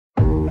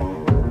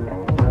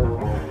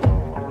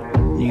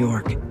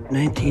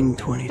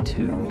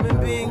1922,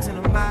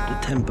 the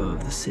tempo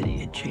of the city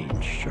had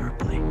changed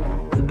sharply.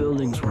 The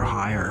buildings were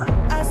higher,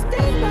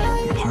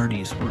 the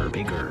parties were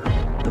bigger,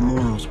 the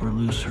morals were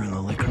looser, and the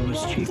liquor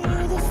was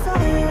cheaper.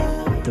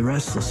 The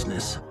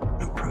restlessness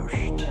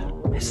approached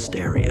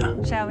hysteria.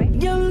 Shall we? Who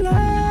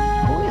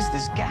is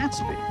this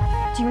Gatsby?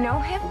 Do you know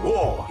him?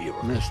 War hero.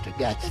 Mr.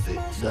 Gatsby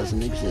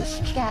doesn't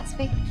exist.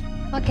 Gatsby?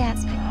 What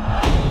Gatsby?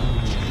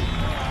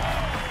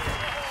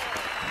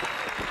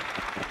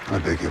 I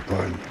beg your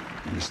pardon.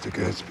 Mr.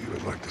 Gatsby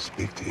would like to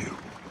speak to you.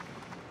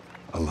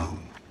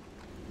 Alone.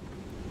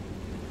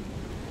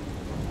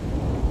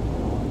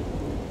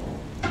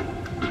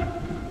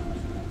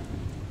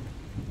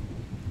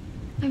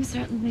 I'm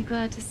certainly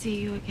glad to see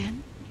you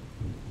again.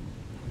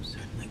 I'm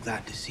certainly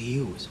glad to see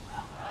you as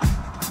well.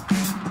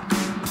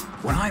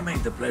 When I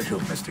made the pleasure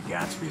of Mr.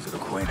 Gatsby's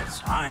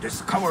acquaintance, I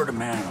discovered a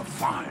man of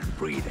fine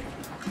breeding.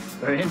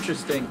 Very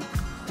interesting.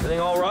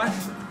 Everything all right?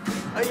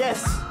 Oh,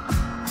 yes.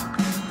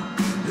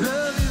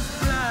 Love is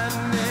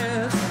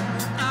blindness.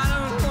 I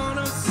don't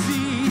wanna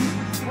see.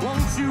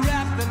 Won't you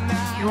wrap the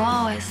night? You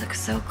always look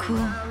so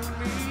cool.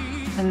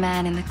 The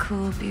man in the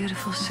cool,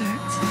 beautiful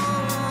shirt.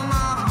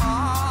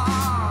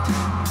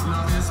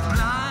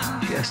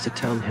 She has to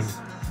tell him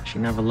she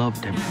never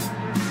loved him.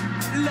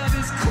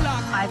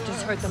 I've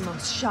just heard the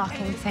most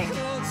shocking thing.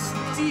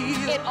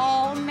 It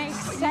all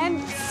makes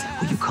sense.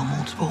 Will you come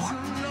on, sport?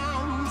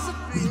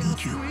 We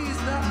need you.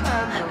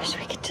 I wish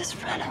we could just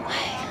run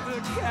away.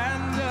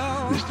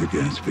 Mr.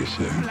 Gatsby,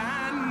 sir.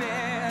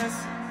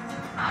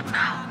 Not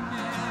now.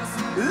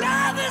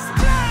 Love is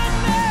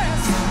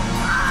blindness.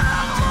 I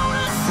don't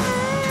wanna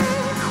see.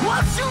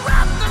 Won't you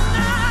wrap the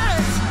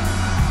night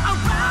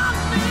around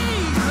me?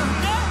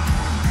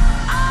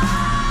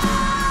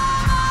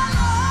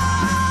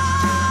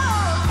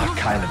 What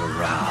kind of a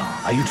row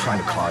are you trying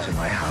to cause in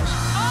my house?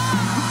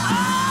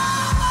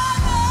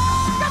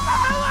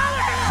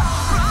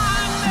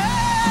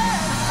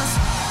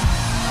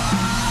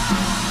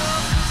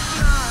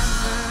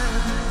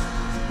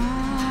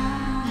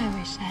 I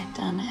wish I'd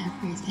done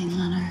everything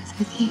on earth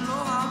with you.